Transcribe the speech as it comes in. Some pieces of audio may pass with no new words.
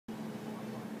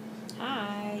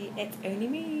Hi, it's only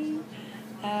me.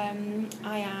 I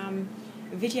am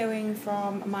videoing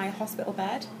from my hospital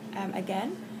bed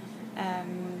again.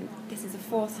 This is the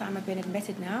fourth time I've been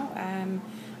admitted now.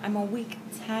 I'm on week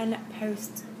 10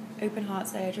 post open heart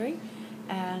surgery,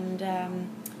 and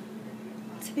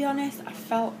to be honest, I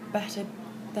felt better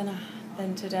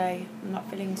than today. I'm not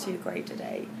feeling too great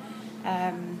today.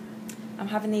 I'm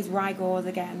having these Rigours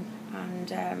again,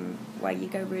 and where you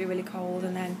go really, really cold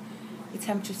and then your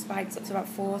temperature spikes up to about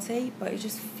 40, but it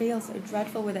just feels so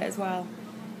dreadful with it as well.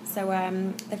 So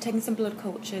they've taken some blood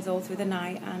cultures all through the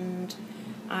night, and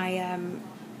I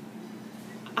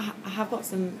have got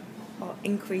some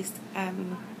increased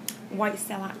white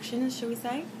cell actions, shall we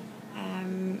say.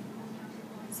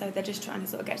 So they're just trying to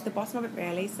sort of get to the bottom of it,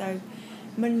 really. So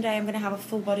Monday I'm going to have a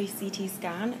full body CT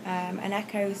scan, an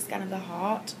echo scan of the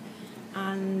heart,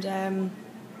 and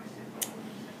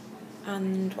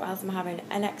what else am I having?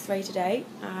 An X-ray today,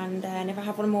 and then if I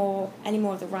have any more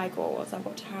of the Rigours, I've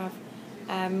got to have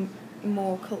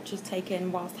more cultures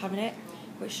taken whilst having it,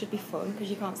 which should be fun because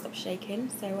you can't stop shaking.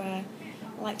 So I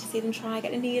like to see them try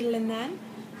get a needle in then.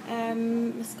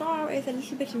 My scar is a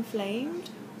little bit inflamed.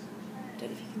 I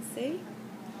don't know if you can see,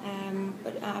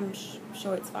 but I'm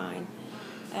sure it's fine.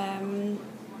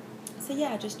 So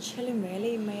yeah, just chilling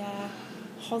really in my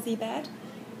Hozzy bed.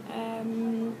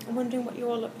 I'm wondering what you're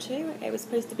all up to. It was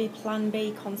supposed to be Plan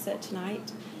B concert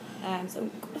tonight, so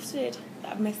I'm gutted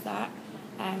that I've missed that.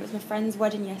 It was my friend's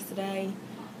wedding yesterday,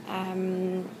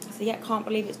 so yeah, can't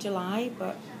believe it's July,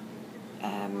 but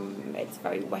it's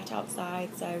very wet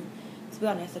outside, so to be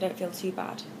honest, I don't feel too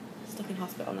bad. Stuck in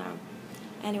hospital now.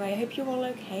 Anyway, I hope you're all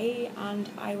okay, and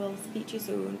I will speak to you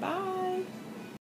soon. Bye!